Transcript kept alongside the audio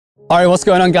All right, what's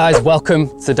going on, guys? Welcome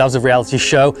to the Dabs of Reality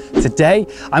show. Today,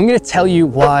 I'm going to tell you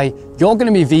why you're going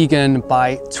to be vegan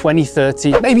by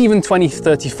 2030, maybe even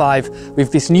 2035,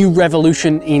 with this new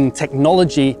revolution in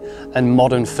technology and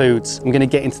modern foods. I'm going to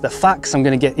get into the facts. I'm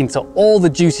going to get into all the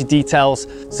juicy details,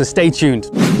 so stay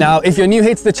tuned. Now, if you're new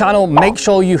here to the channel, make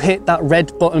sure you hit that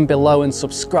red button below and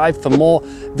subscribe for more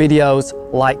videos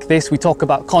like this. We talk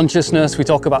about consciousness, we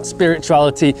talk about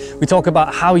spirituality, we talk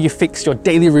about how you fix your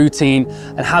daily routine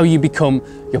and how you become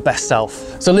your best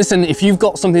self. So listen, if you've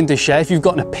got something to share, if you've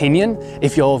got an opinion,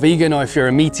 if you're vegan or if you're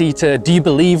a meat eater, do you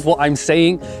believe what I'm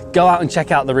saying? Go out and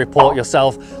check out the report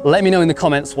yourself. Let me know in the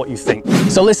comments what you think.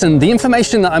 So listen, the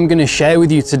information that I'm going to share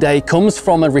with you today comes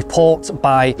from a report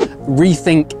by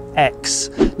Rethink X.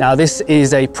 Now, this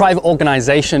is a private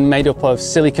organization made up of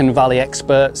Silicon Valley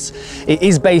experts. It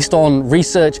is based on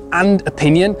research and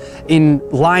opinion in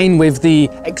line with the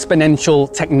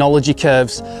exponential technology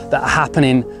curves that are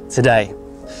happening today.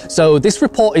 So this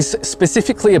report is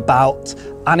specifically about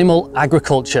animal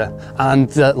agriculture and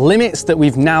the limits that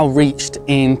we've now reached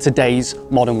in today's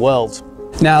modern world.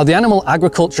 Now, the animal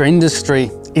agriculture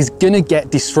industry is going to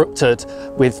get disrupted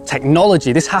with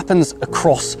technology. This happens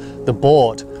across the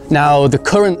board. Now, the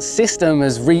current system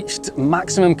has reached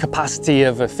maximum capacity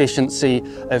of efficiency,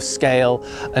 of scale,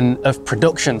 and of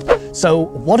production. So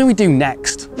what do we do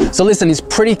next? So listen, it's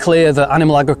pretty clear that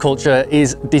animal agriculture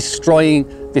is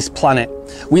destroying this planet.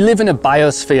 We live in a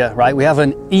biosphere, right? We have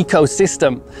an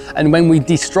ecosystem. And when we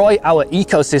destroy our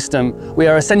ecosystem, we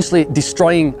are essentially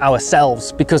destroying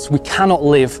ourselves because we cannot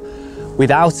live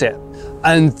without it.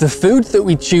 And the food that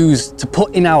we choose to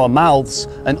put in our mouths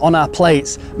and on our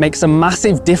plates makes a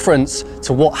massive difference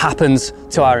to what happens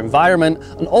to our environment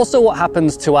and also what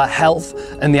happens to our health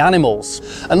and the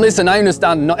animals. And listen, I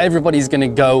understand not everybody's going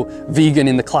to go vegan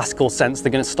in the classical sense.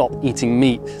 They're going to stop eating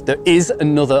meat. There is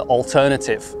another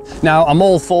alternative. Now, I'm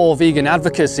all for vegan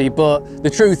advocacy, but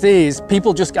the truth is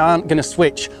people just aren't going to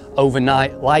switch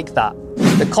overnight like that.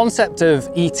 The concept of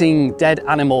eating dead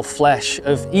animal flesh,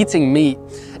 of eating meat,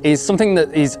 is something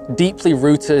that is deeply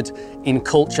rooted in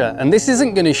culture, and this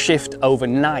isn't going to shift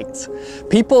overnight.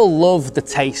 People love the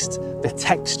taste, the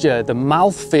texture, the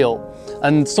mouthfeel,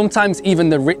 and sometimes even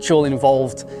the ritual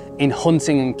involved in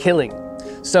hunting and killing.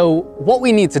 So what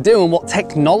we need to do and what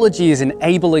technology is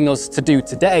enabling us to do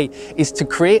today is to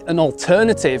create an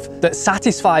alternative that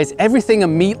satisfies everything a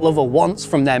meat lover wants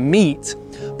from their meat,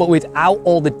 but without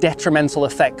all the detrimental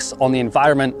effects on the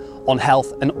environment, on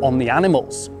health, and on the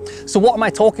animals. So what am I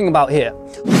talking about here?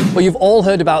 Well, you've all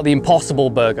heard about the Impossible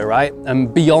Burger, right?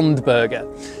 And Beyond Burger.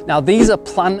 Now, these are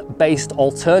plant-based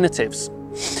alternatives.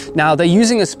 Now, they're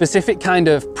using a specific kind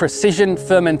of precision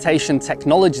fermentation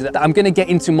technology that I'm going to get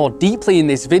into more deeply in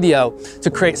this video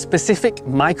to create specific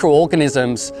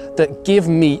microorganisms that give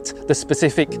meat the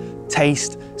specific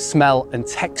taste, smell, and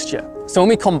texture. So when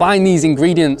we combine these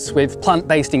ingredients with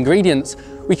plant-based ingredients,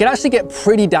 we can actually get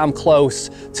pretty damn close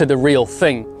to the real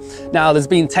thing. Now, there's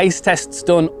been taste tests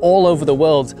done all over the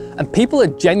world, and people are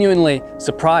genuinely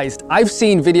surprised. I've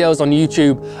seen videos on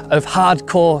YouTube of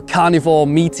hardcore carnivore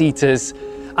meat eaters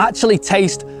actually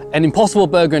taste an Impossible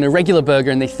Burger and a regular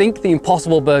burger, and they think the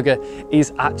Impossible Burger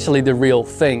is actually the real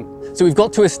thing. So we've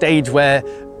got to a stage where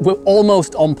we're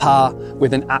almost on par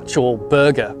with an actual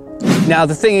burger. Now,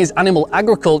 the thing is, animal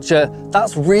agriculture,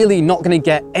 that's really not going to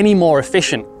get any more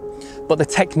efficient. But the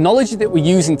technology that we're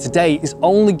using today is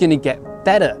only going to get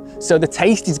better. So the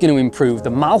taste is going to improve, the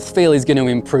mouthfeel is going to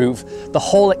improve, the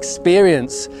whole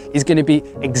experience is going to be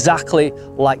exactly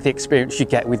like the experience you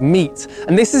get with meat.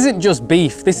 And this isn't just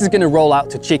beef, this is going to roll out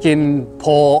to chicken,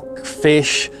 pork,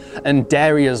 fish, and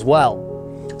dairy as well.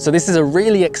 So this is a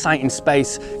really exciting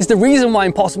space. It's the reason why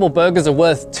Impossible Burgers are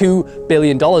worth $2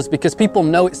 billion, because people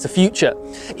know it's the future.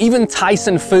 Even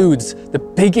Tyson Foods, the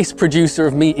biggest producer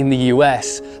of meat in the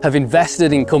US, have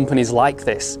invested in companies like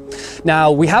this.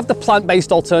 Now, we have the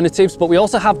plant-based alternatives, but we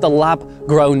also have the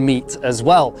lab-grown meat as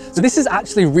well. So this is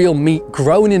actually real meat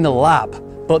grown in the lab,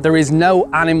 but there is no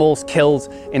animals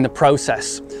killed in the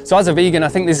process. So as a vegan, I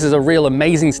think this is a real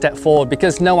amazing step forward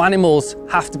because no animals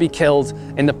have to be killed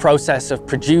in the process of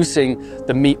producing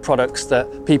the meat products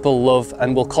that people love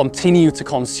and will continue to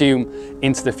consume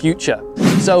into the future.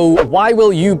 So why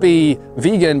will you be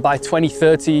vegan by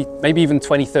 2030, maybe even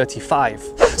 2035?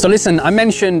 So listen, I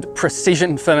mentioned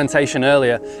precision fermentation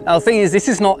earlier. Now the thing is, this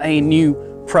is not a new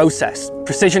process.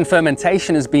 Precision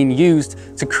fermentation has been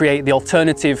used to create the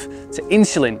alternative to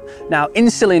insulin. Now,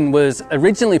 insulin was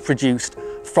originally produced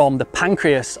from the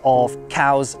pancreas of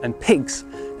cows and pigs.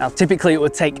 Now, typically it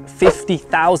would take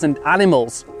 50,000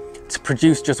 animals to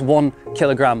produce just 1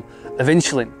 kilogram of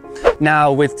insulin.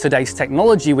 Now, with today's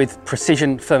technology, with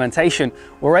precision fermentation,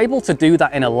 we're able to do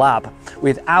that in a lab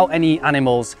without any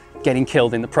animals getting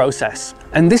killed in the process.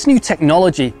 And this new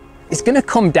technology is going to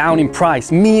come down in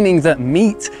price, meaning that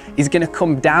meat is going to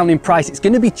come down in price. It's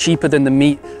going to be cheaper than the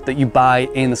meat that you buy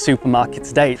in the supermarket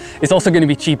today. It's also going to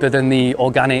be cheaper than the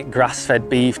organic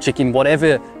grass-fed beef, chicken,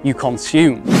 whatever you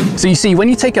consume. So you see, when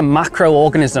you take a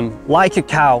macroorganism like a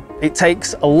cow, it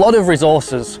takes a lot of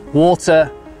resources,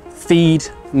 water, feed,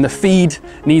 and the feed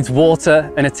needs water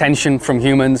and attention from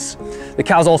humans. The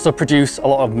cows also produce a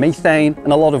lot of methane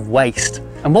and a lot of waste.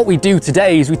 And what we do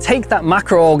today is we take that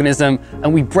macroorganism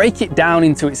and we break it down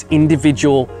into its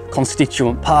individual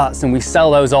constituent parts, and we sell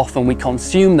those off and we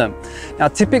consume them. Now,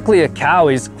 typically a cow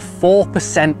is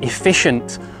 4%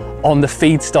 efficient on the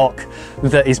feedstock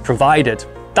that is provided.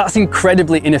 That's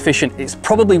incredibly inefficient. It's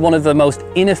probably one of the most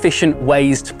inefficient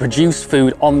ways to produce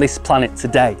food on this planet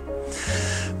today.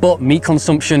 But meat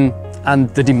consumption and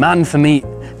the demand for meat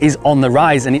is on the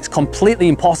rise, and it's completely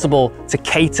impossible to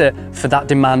cater for that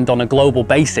demand on a global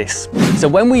basis. So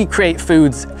when we create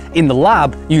foods in the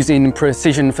lab using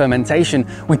precision fermentation,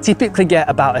 we typically get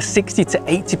about a 60 to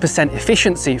 80%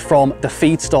 efficiency from the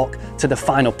feedstock to the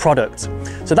final product.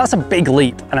 So that's a big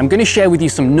leap, and I'm going to share with you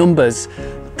some numbers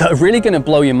that are really going to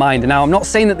blow your mind. Now, I'm not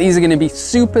saying that these are going to be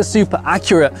super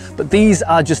accurate, but these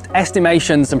are just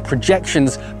estimations and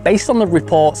projections based on the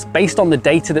reports, based on the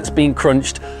data that's being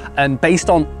crunched, and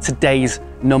based on today's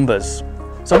numbers.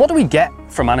 So what do we get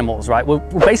from animals, right? Well,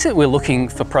 basically we're looking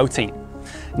for protein.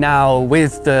 Now,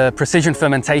 with the precision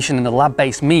fermentation and the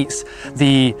lab-based meats,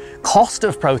 the cost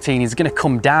of protein is going to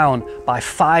come down by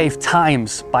 5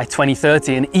 times by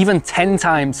 2030 and even 10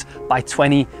 times by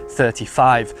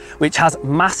 2035, which has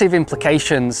massive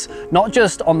implications, not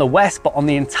just on the West, but on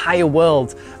the entire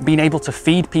world, being able to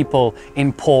feed people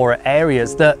in poorer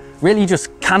areas that really just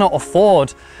cannot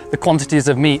afford the quantities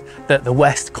of meat that the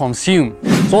West consume.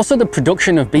 So also the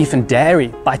production of beef and dairy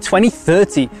by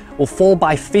 2030 will fall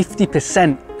by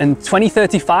 50% and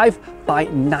 2035 by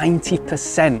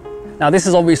 90%. Now, this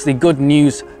is obviously good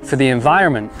news for the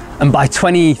environment. And by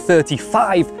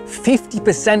 2035,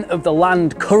 50% of the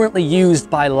land currently used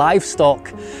by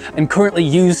livestock and currently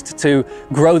used to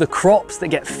grow the crops that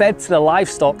get fed to the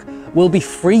livestock will be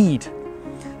freed.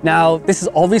 Now, this is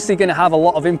obviously going to have a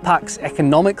lot of impacts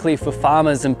economically for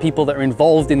farmers and people that are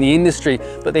involved in the industry,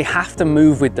 but they have to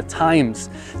move with the times.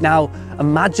 Now,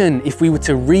 imagine if we were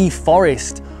to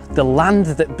reforest the land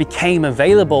that became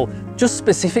available just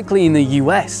specifically in the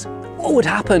US. What would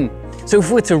happen? So if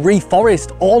we were to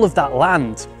reforest all of that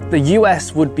land, the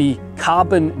US would be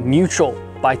carbon neutral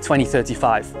by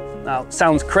 2035. Now, it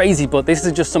sounds crazy, but this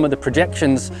is just some of the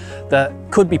projections that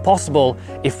could be possible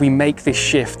if we make this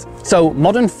shift. So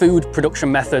modern food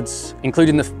production methods,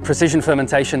 including the precision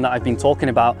fermentation that I've been talking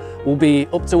about, will be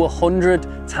up to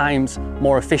 100 times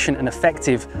more efficient and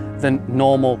effective than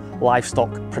normal livestock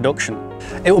production.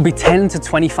 It will be 10 to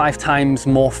 25 times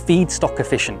more feedstock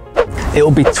efficient. It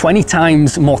will be 20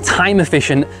 times more time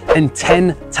efficient and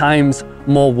 10 times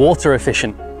more water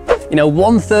efficient. You know,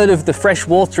 1/3 of the fresh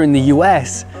water in the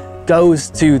US goes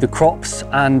to the crops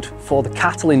and for the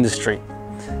cattle industry.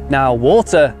 Now,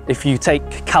 water, if you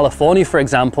take California, for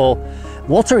example,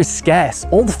 water is scarce.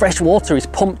 All the fresh water is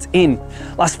pumped in.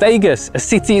 Las Vegas, a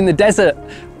city in the desert,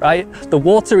 right? The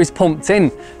water is pumped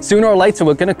in. Sooner or later,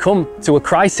 we're going to come to a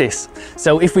crisis.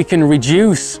 So if we can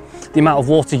reduce the amount of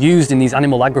water used in these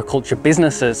animal agriculture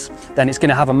businesses, then it's going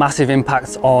to have a massive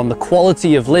impact on the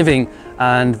quality of living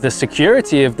and the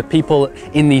security of the people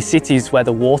in these cities where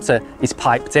the water is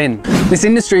piped in. This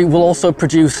industry will also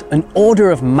produce an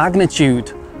order of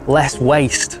magnitude less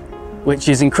waste, which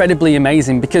is incredibly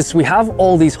amazing because we have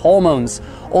all these hormones,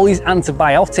 all these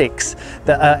antibiotics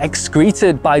that are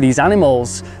excreted by these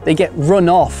animals. They get run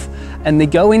off and they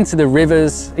go into the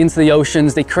rivers, into the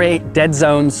oceans, they create dead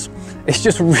zones. It's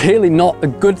just really not a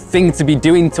good thing to be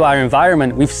doing to our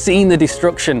environment. We've seen the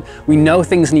destruction. We know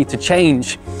things need to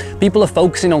change. People are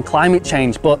focusing on climate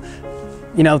change, but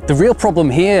you know, the real problem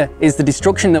here is the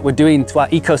destruction that we're doing to our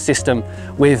ecosystem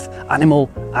with animal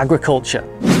agriculture.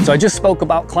 So I just spoke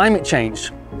about climate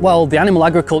change. Well, the animal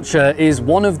agriculture is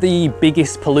one of the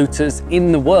biggest polluters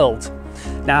in the world.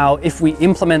 Now, if we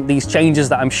implement these changes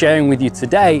that I'm sharing with you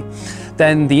today,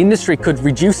 then the industry could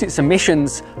reduce its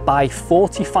emissions by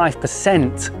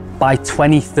 45% by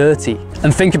 2030.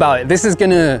 And think about it, this is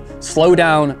going to slow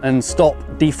down and stop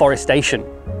deforestation,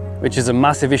 which is a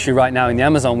massive issue right now in the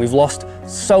Amazon. We've lost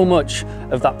so much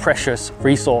of that precious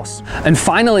resource. And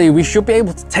finally, we should be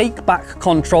able to take back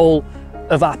control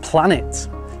of our planet.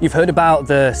 You've heard about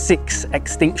the 6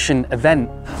 extinction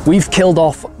event. We've killed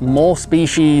off more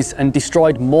species and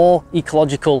destroyed more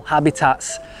ecological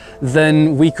habitats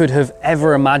than we could have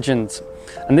ever imagined.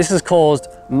 And this has caused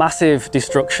massive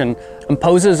destruction and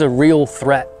poses a real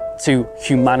threat to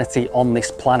humanity on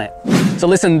this planet. So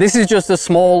listen, this is just a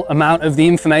small amount of the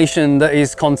information that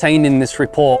is contained in this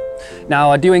report.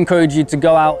 Now, I do encourage you to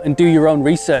go out and do your own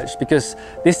research, because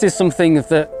this is something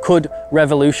that could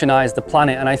revolutionize the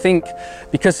planet. And I think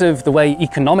because of the way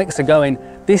economics are going,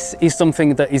 this is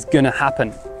something that is going to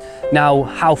happen. Now,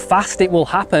 how fast it will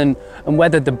happen and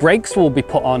whether the brakes will be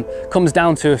put on comes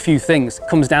down to a few things. It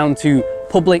comes down to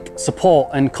public support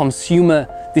and consumer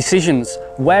decisions.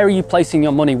 Where are you placing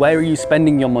your money? Where are you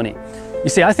spending your money? You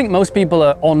see, I think most people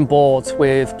are on board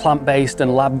with plant-based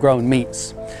and lab-grown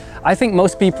meats. I think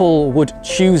most people would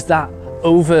choose that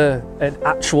over an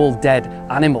actual dead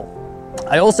animal.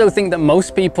 I also think that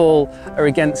most people are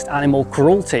against animal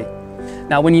cruelty.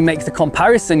 Now, when you make the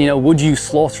comparison, would you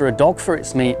slaughter a dog for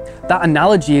its meat? That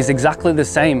analogy is exactly the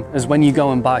same as when you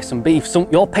go and buy some beef.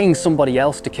 You're paying somebody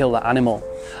else to kill that animal.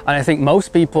 And I think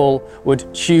most people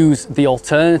would choose the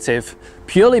alternative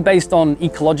purely based on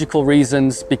ecological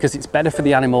reasons, because it's better for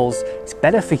the animals, it's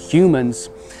better for humans,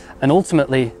 and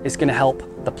ultimately it's going to help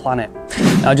the planet.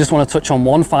 Now, I just want to touch on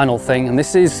one final thing, and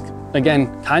this is,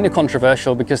 again, kind of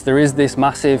controversial, because there is this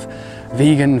massive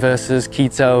vegan versus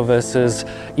keto versus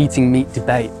eating meat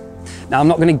debate. Now, I'm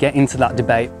not going to get into that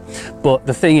debate, but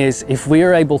the thing is, if we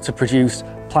are able to produce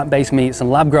plant-based meats and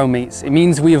lab-grown meats, it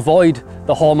means we avoid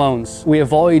the hormones, we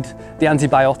avoid the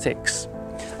antibiotics,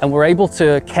 and we're able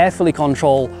to carefully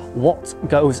control what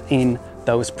goes in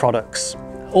those products,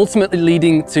 ultimately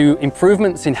leading to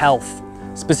improvements in health,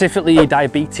 specifically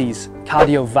diabetes,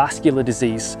 cardiovascular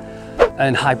disease,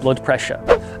 and high blood pressure.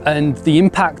 And the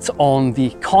impact on the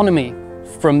economy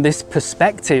from this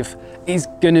perspective is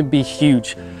going to be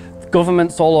huge.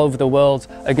 Governments all over the world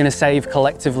are going to save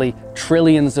collectively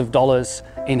trillions of dollars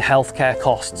in healthcare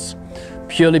costs,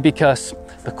 purely because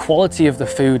the quality of the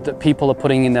food that people are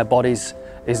putting in their bodies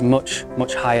is much,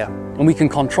 much higher. And we can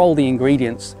control the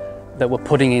ingredients that we're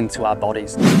putting into our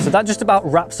bodies. So that just about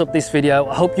wraps up this video.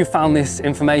 I hope you found this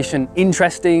information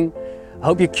interesting. I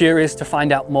hope you're curious to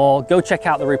find out more. Go check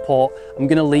out the report. I'm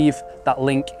going to leave that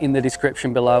link in the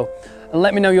description below. And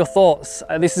let me know your thoughts.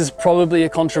 This is probably a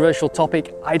controversial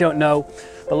topic, I don't know,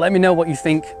 but let me know what you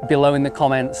think below in the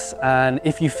comments. And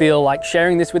if you feel like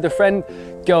sharing this with a friend,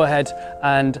 go ahead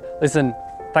and listen.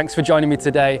 Thanks for joining me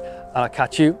today, and I'll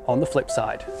catch you on the flip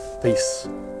side. Peace.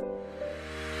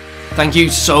 Thank you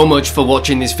so much for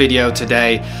watching this video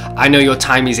today. I know your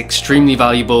time is extremely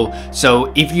valuable,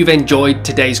 so if you've enjoyed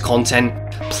today's content,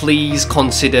 please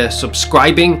consider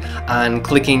subscribing and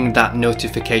clicking that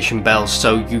notification bell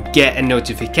so you get a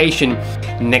notification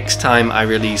next time I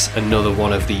release another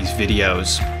one of these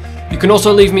videos. You can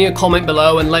also leave me a comment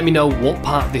below and let me know what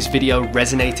part of this video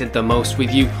resonated the most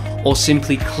with you, or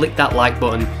simply click that like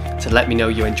button to let me know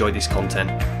you enjoyed this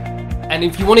content. And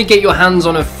if you want to get your hands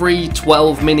on a free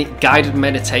 12-minute guided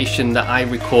meditation that I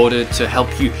recorded to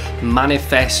help you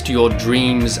manifest your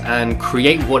dreams and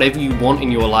create whatever you want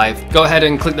in your life, go ahead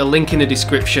and click the link in the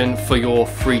description for your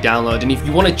free download. And if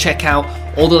you want to check out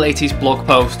all the latest blog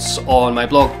posts on my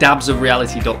blog,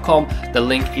 dabsofreality.com, the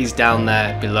link is down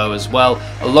there below as well,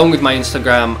 along with my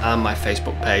Instagram and my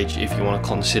Facebook page if you want to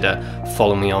consider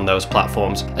following me on those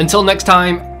platforms. Until next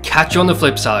time, catch you on the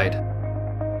flip side.